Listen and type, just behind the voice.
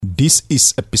This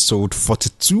is episode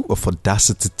 42 of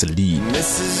Audacity to Lead.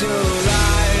 This is your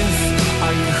life.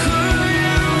 Are you who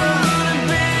you wanna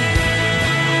be?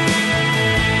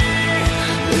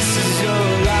 This is your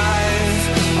life.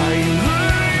 Are you who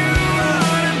you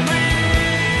wanna be?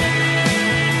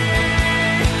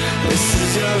 This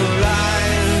is your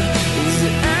life. Is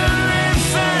it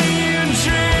everything you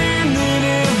dreamed that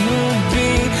it would be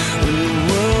when the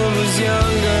world was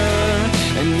younger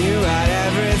and you had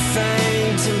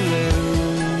everything to live?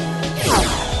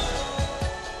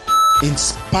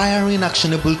 Inspiring,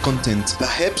 actionable content that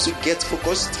helps you get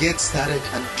focused, get started,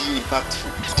 and be impactful.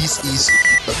 This is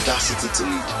Audacity to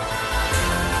Lead.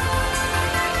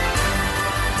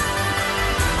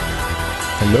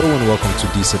 Hello and welcome to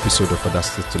this episode of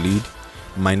Audacity to Lead.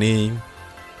 My name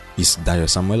is Dayo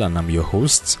Samuel and I'm your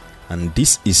host. And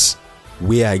this is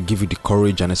where I give you the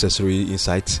courage and necessary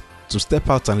insight to step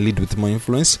out and lead with more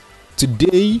influence.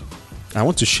 Today, I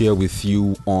want to share with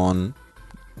you on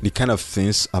the kind of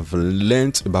things I've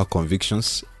learned about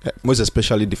convictions, most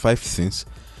especially the 5 things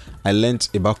I learned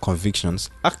about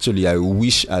convictions. Actually, I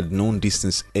wish I'd known these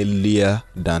things earlier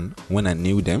than when I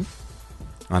knew them.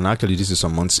 And actually, this is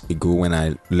some months ago when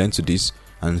I learned to this.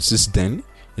 And since then,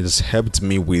 it has helped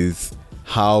me with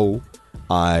how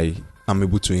I am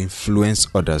able to influence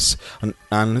others.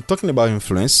 And talking about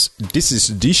influence, this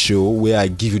is the show where I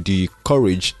give you the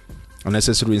courage and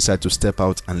necessary insight to step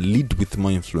out and lead with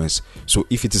more influence. So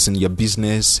if it is in your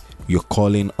business, your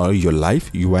calling, or your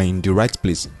life, you are in the right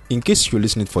place. In case you're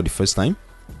listening for the first time,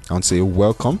 I want to say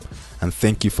welcome and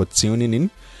thank you for tuning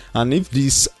in. And if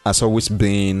this has always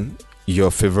been your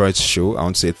favorite show, I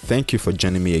want to say thank you for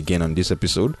joining me again on this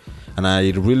episode. And I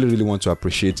really want to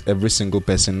appreciate every single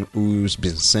person who's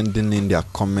been sending in their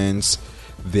comments,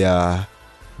 their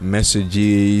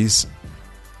messages.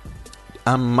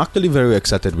 I'm actually very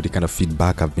excited with the kind of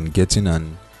feedback I've been getting,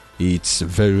 and it's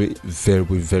very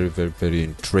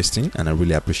interesting, and I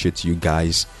really appreciate you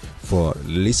guys for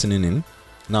listening in.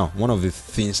 Now, one of the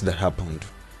things that happened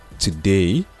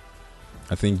today,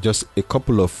 I think just a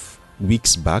couple of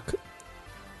weeks back,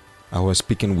 I was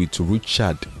speaking with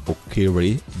Richard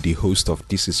Okere, the host of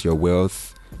This Is Your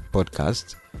Wealth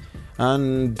podcast,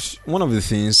 and one of the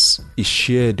things he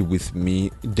shared with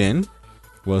me then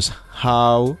was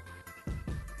how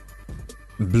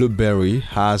Blueberry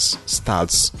has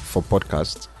stats for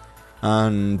podcasts,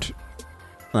 and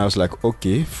I was like,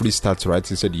 okay, free stats, right?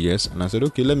 He said yes, and I said,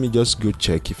 okay, let me just go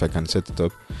check if I can set it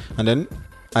up. And then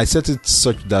I set it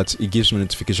such that it gives me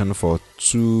notification for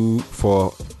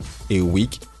a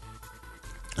week,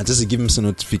 and just it gives me a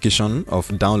notification of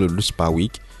downloads per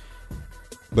week.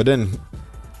 But then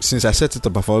since I set it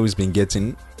up, I've always been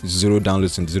getting 0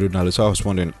 downloads. So I was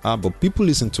wondering, but people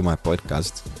listen to my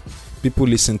podcast, people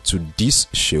listen to this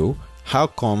show, how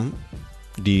come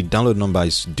the download number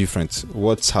is different?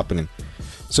 What's happening?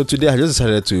 So today I just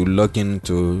decided to log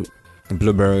into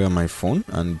Blueberry on my phone,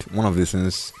 and one of the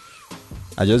things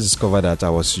I just discovered that I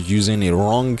was using a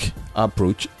wrong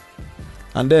approach,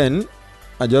 and then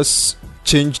I just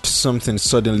changed something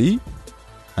suddenly,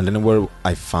 and then what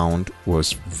I found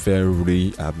was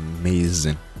very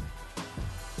amazing.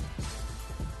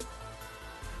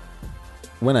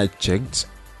 When I checked,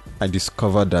 I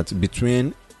discovered that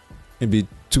between maybe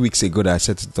 2 weeks ago that I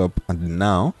set it up and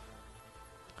now,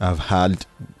 I've had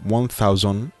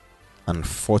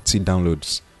 1,040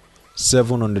 downloads,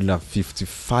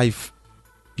 755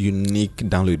 unique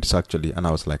downloads actually, and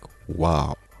I was like,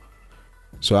 wow.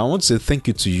 So I want to say thank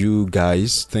you to you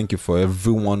guys. Thank you for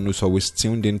everyone who's always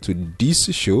tuned into this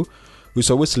show, who's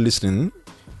always listening,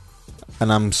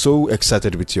 and I'm so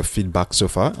excited with your feedback so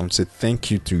far. I want to say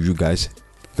thank you to you guys.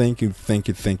 Thank you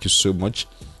so much.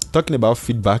 Talking about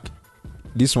feedback,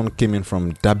 this one came in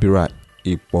from Dabira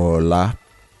Ipola,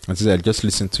 and says, I just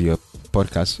listened to your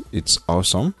podcast, it's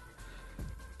awesome.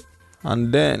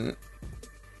 And then,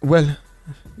 well,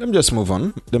 let me just move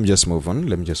on.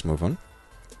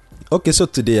 Okay, so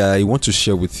today I want to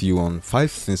share with you on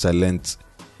 5 things I learned,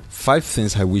 5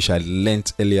 things I wish I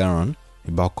learned earlier on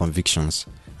about convictions,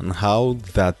 and how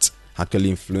that actually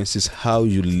influences how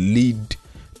you lead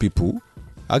people,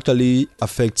 actually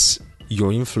affects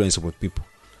your influence with people.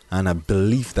 And I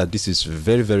believe that this is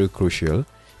very crucial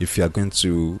if you are going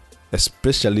to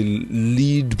especially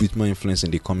lead with more influence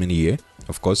in the coming year.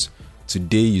 Of course,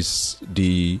 today is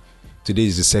the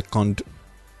second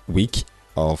week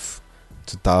of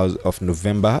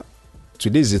November.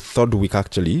 Today is the 3rd week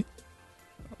actually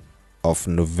of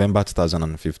November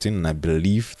 2015, and I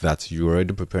believe that you're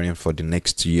already preparing for the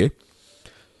next year.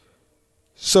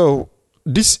 So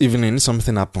this evening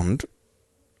something happened.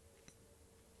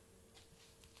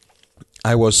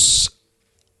 I was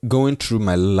going through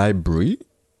my library.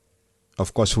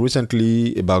 Of course,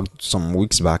 recently, about some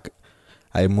weeks back,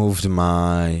 I moved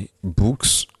my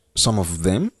books, some of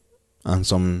them, and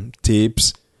some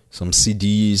tapes, some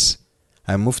CDs.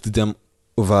 I moved them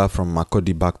over from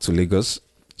Makurdi back to Lagos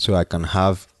so I can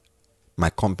have my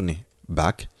company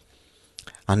back.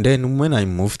 And then when I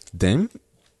moved them,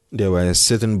 there were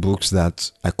certain books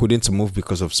that I couldn't move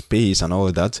because of space and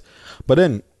all that. But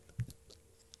then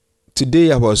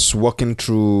today I was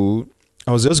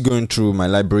just going through my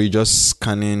library, just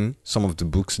scanning some of the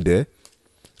books there.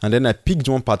 And then I picked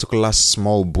one particular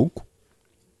small book,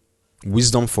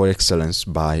 Wisdom for Excellence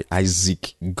by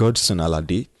Isaac Godson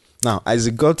Alade. Now,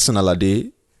 Isaac Godson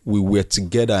Alade, we were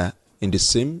together in the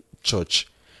same church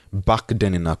back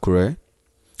then in Akure.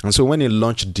 And so when he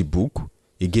launched the book,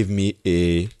 he gave me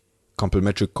a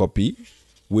complimentary copy,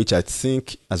 which I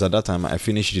think as at that time I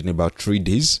finished it in about 3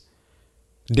 days.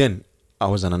 Then I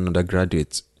was an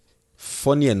undergraduate.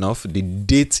 Funny enough, the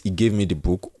date he gave me the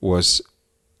book was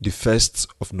the 1st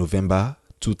of November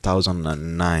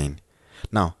 2009.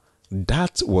 Now,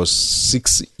 that was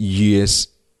 6 years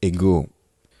ago.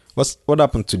 What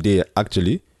happened today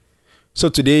actually? So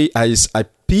today I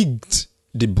picked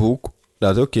the book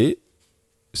that, okay,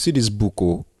 see this book,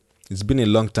 oh, it's been a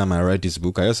long time I read this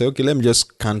book. I just said, okay, let me just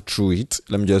scan through it.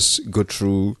 Let me just go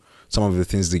through some of the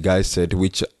things the guy said,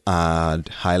 which I had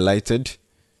highlighted.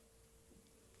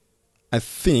 I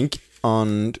think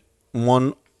on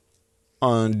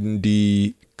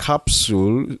the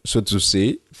capsule, so to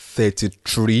say,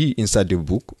 33 inside the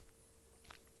book,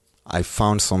 I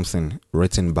found something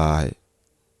written by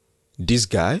this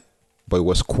guy, but it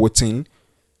was quoting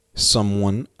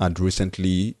someone I'd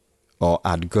recently or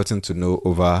had gotten to know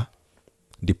over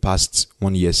the past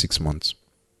 1 year, 6 months.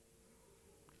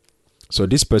 So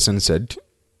this person said,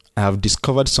 I have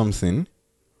discovered something.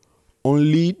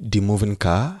 Only the moving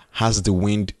car has the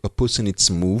wind opposing its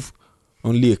move.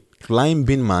 Only a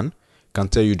climbing man can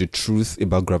tell you the truth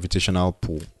about gravitational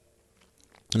pull.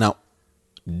 Now,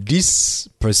 this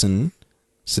person's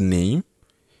name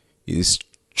is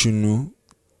Chunu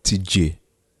TJ,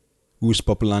 who is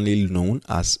popularly known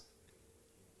as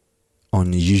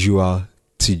Unusual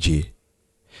TJ.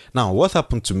 Now, what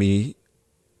happened to me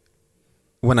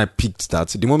when I picked that?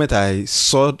 The moment I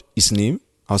saw his name,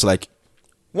 I was like,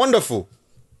 wonderful.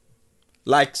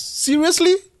 Like,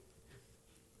 seriously?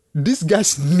 This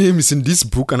guy's name is in this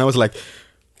book, and I was like,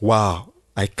 wow,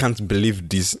 I can't believe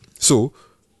this. So,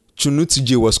 Chunu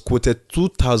TJ was quoted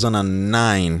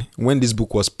 2009 when this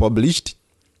book was published.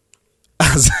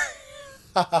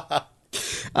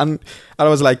 And I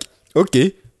was like,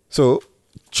 okay, so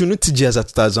Chunu TJ as a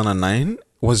 2009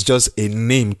 was just a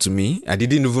name to me. I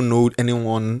didn't even know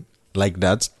anyone like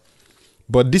that.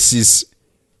 But this is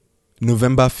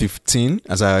November 15,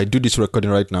 as I do this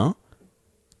recording right now,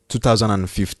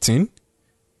 2015,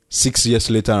 6 years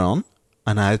later on,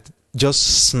 and I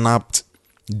just snapped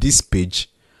this page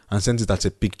and sent it as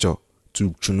a picture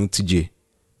to Chunu TJ.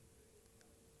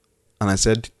 And I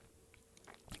said,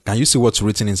 can you see what's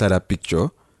written inside that picture?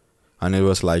 And it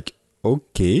was like,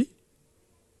 okay.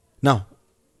 Now,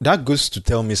 that goes to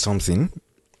tell me something,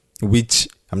 which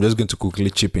I'm just going to quickly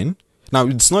chip in. Now,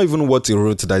 it's not even what he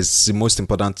wrote that is the most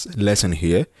important lesson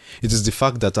here. It is the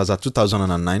fact that as of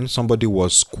 2009, somebody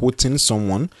was quoting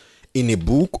someone in a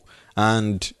book,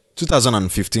 and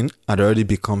 2015 had already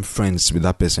become friends with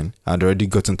that person, had already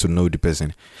gotten to know the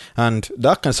person. And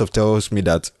that kind of tells me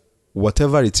that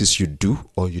whatever it is you do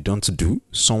or you don't do,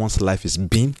 someone's life is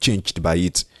being changed by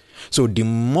it. So the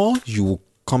more you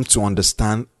come to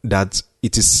understand that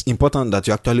it is important that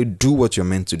you actually do what you're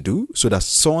meant to do so that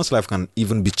someone's life can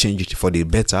even be changed for the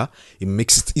better, it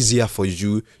makes it easier for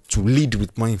you to lead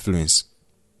with more influence.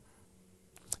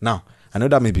 Now, I know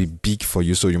that may be big for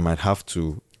you, so you might have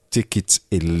to take it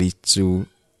a little.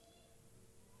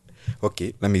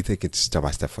 Okay, let me take it step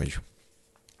by step for you.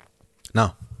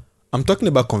 Now, I'm talking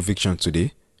about conviction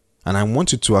today, and I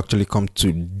want you to actually come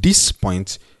to this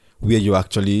point where you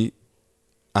actually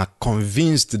are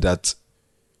convinced that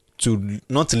to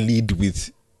not lead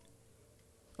with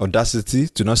audacity,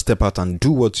 to not step out and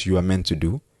do what you are meant to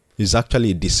do, is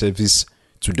actually a disservice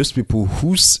to those people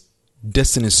whose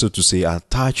destiny, so to say, are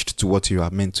attached to what you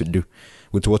are meant to do,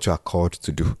 with what you are called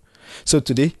to do. So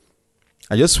today,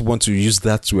 I just want to use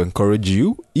that to encourage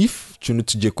you. If Chunu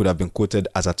TJ could have been quoted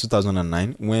as a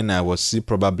 2009, when I was still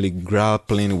probably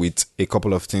grappling with a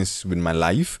couple of things with my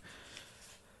life,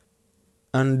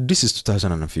 and this is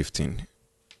 2015,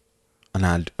 and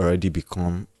I had already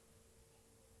become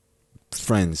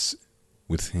friends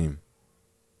with him.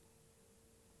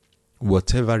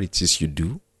 Whatever it is you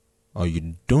do or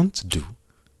you don't do,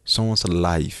 Someone's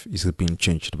life is being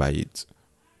changed by it.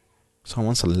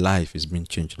 Someone's life is being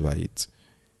changed by it.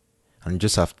 And you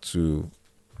just have to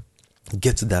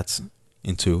get that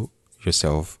into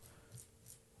yourself.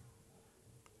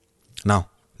 Now,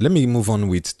 let me move on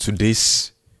with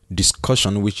today's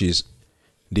discussion, which is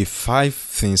the 5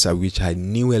 things I which I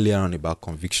knew earlier on about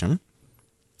conviction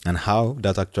and how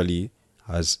that actually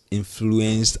has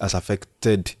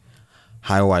affected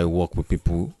how I work with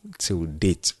people till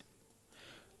date.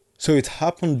 So it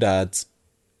happened that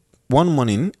one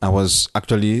morning I was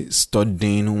actually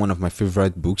studying one of my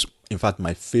favorite books, in fact,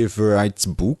 my favorite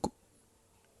book.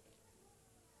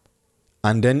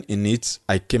 And then in it,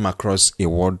 I came across a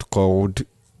word called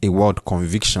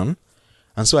conviction.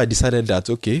 And so I decided that,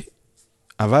 okay,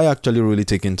 have I actually really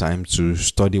taken time to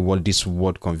study what this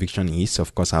word conviction is?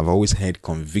 Of course, I've always heard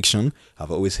conviction.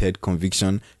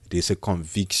 They say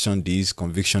conviction this,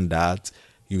 conviction that.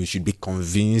 You should be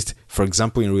convinced. For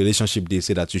example, in relationship, they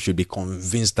say that you should be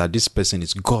convinced that this person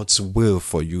is God's will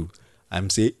for you. I'm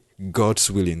saying God's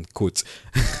will in quotes.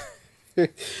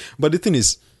 But the thing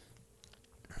is,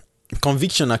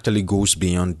 conviction actually goes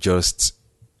beyond just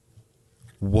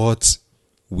what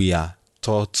we are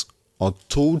taught or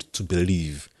told to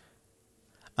believe.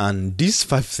 And these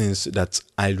 5 things that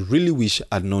I really wish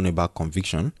I'd known about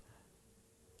conviction,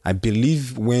 I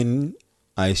believe when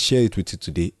I share it with you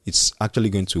today, it's actually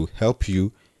going to help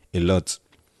you a lot.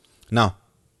 Now,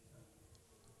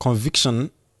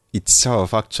 conviction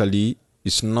itself actually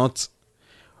is not...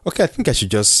 Okay, I think I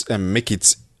should just make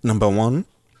it number 1,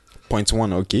 point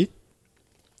 1, okay?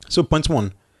 So point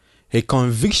 1, a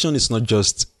conviction is not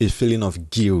just a feeling of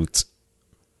guilt.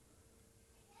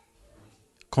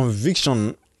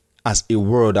 Conviction as a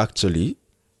word actually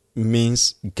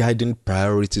means guiding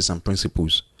priorities and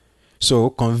principles. So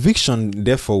conviction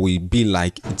therefore will be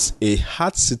like it's a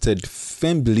heart-seated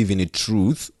firm belief in a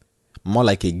truth, more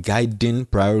like a guiding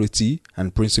priority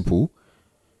and principle,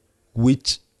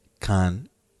 which can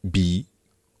be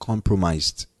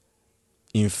compromised.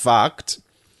 In fact,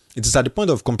 it is at the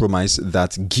point of compromise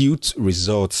that guilt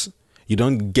results. You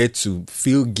don't get to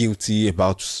feel guilty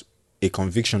about a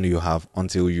conviction you have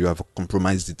until you have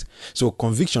compromised it. So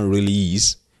conviction really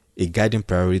is a guiding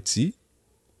priority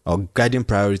or guiding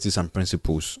priorities and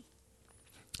principles.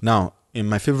 Now, in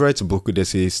my favorite book,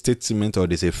 there's a statement or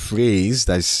there's a phrase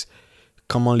that's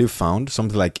commonly found,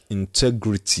 something like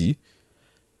integrity,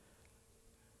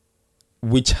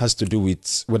 which has to do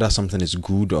with whether something is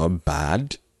good or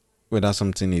bad, whether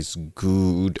something is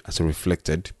good as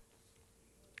reflected.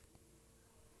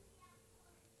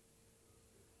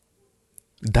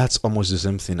 That's almost the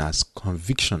same thing as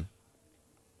conviction.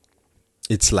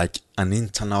 It's like an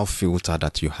internal filter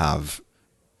that you have.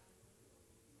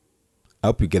 I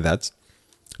hope you get that.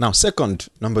 Now,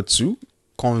 number 2,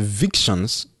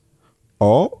 convictions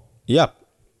your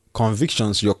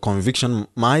conviction,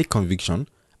 my conviction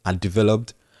are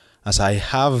developed as I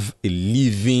have a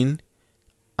living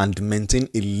and maintain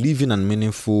a living and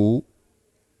meaningful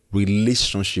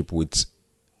relationship with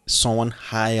someone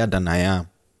higher than I am.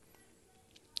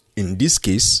 In this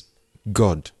case,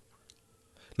 God.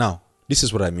 Now, this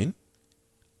is what I mean.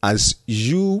 As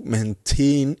you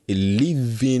maintain a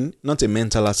living, not a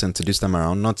mental assent this time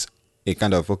around, not a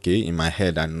kind of, okay, in my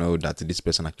head I know that this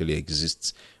person actually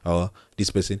exists, or this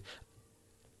person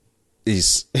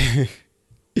is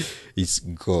is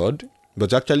God,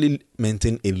 but actually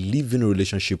maintain a living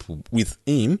relationship with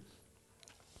Him,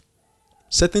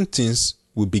 certain things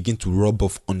will begin to rub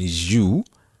off on you,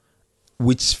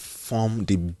 which form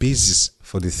the basis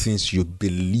for the things you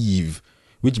believe,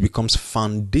 which becomes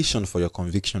foundation for your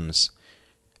convictions.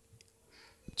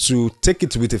 To take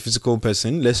it with a physical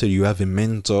person, let's say you have a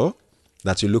mentor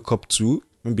that you look up to,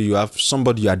 maybe you have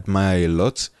somebody you admire a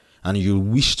lot and you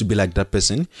wish to be like that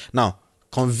person. Now,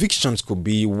 convictions could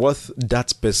be what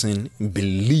that person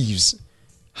believes,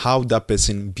 how that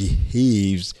person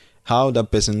behaves, how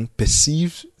that person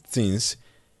perceives things.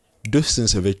 Those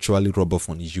things eventually rub off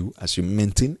on you as you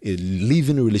maintain a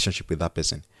living relationship with that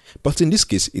person. But in this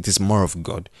case, it is more of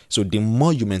God. So the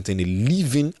more you maintain a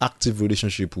living, active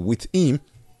relationship with Him,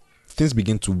 things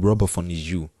begin to rub off on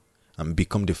you and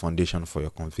become the foundation for your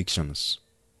convictions.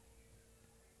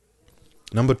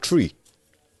 Number 3,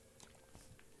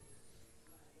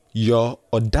 your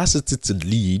audacity to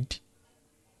lead.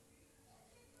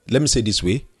 Let me say it this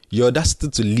way. Your audacity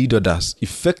to lead others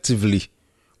effectively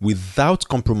without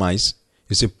compromise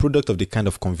is a product of the kind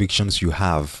of convictions you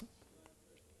have.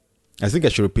 I think I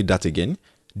should repeat that again.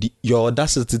 Your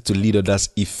audacity to lead others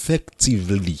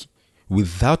effectively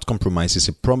without compromise is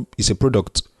a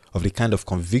product of the kind of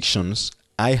convictions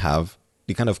I have,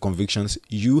 the kind of convictions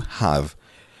you have.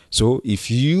 So if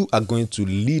you are going to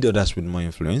lead others with more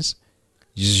influence,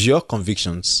 your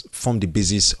convictions form the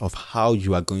basis of how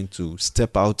you are going to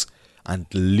step out and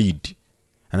lead.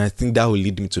 And I think that will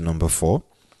lead me to number 4.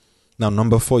 Now,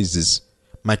 number 4 is this: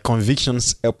 my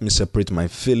convictions help me separate my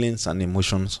feelings and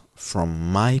emotions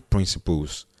from my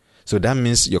principles. So that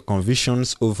means your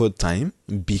convictions over time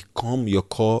become your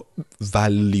core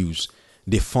values.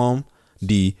 They form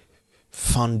the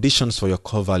foundations for your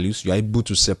core values. You are able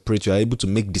to separate, you are able to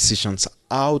make decisions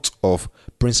out of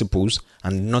principles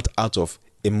and not out of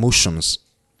emotions.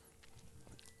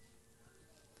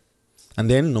 And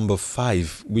then number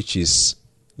 5, which is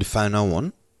the final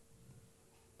one: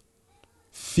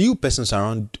 few persons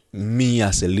around me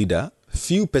as a leader,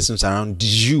 few persons around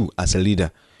you as a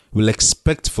leader will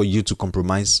expect for you to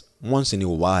compromise once in a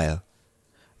while.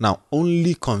 Now,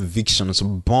 only convictions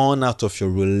born out of your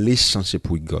relationship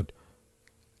with God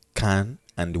can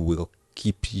and will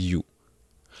keep you.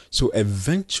 So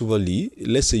eventually,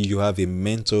 let's say you have a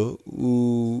mentor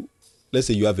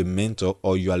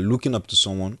or you are looking up to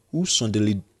someone who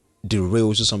suddenly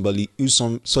derails, somebody who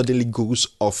suddenly goes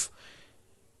off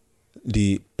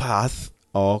the path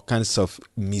or kind of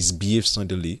misbehaves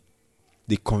suddenly.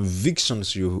 The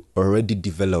convictions you already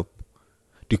develop,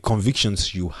 the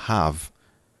convictions you have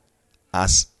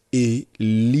as a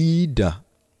leader,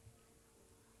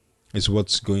 is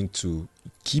what's going to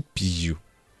keep you.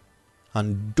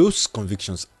 And those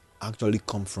convictions actually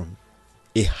come from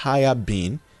a higher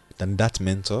being than that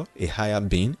mentor, a higher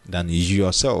being than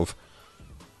yourself,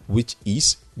 which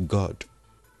is God.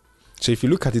 So if you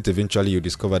look at it, eventually you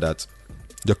discover that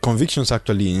the convictions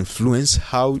actually influence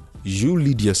how you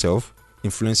lead yourself,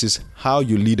 influences how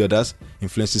you lead others,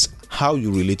 influences how you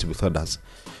relate with others.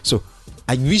 So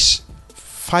I wish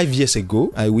 5 years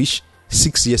ago, I wish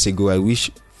 6 years ago, I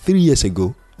wish 3 years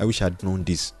ago, I wish I had known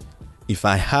this. If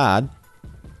I had,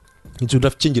 it would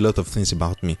have changed a lot of things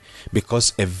about me,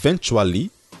 because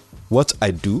eventually what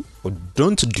I do or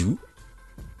don't do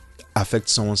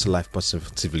affects someone's life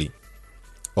positively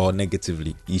or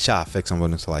negatively. It shall affect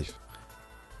someone's life.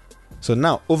 So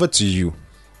now over to you.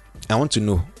 I want to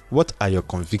know, what are your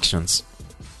convictions?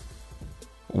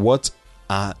 What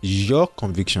are your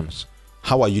convictions?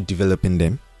 How are you developing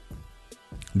them?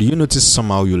 Do you notice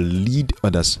somehow you lead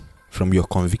others from your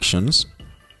convictions?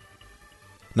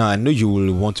 Now, I know you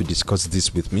will want to discuss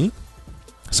this with me.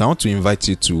 So I want to invite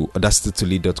you to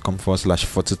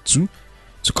audacitytolead.com/42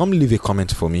 to come leave a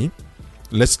comment for me.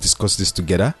 Let's discuss this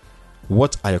together.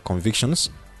 What are your convictions?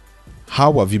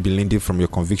 How have you been leading from your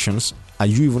convictions? Are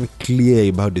you even clear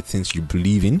about the things you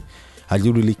believe in? Are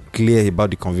you really clear about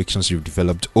the convictions you've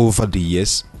developed over the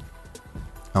years?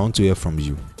 I want to hear from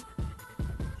you.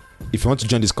 If you want to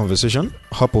join this conversation,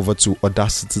 hop over to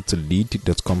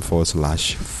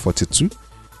audacitytolead.com/42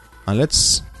 and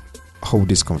let's hold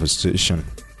this conversation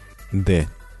there.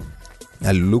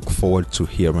 I look forward to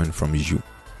hearing from you.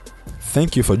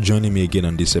 Thank you for joining me again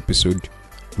on this episode.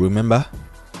 Remember,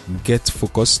 get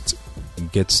focused,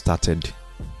 get started,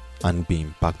 and be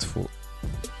impactful.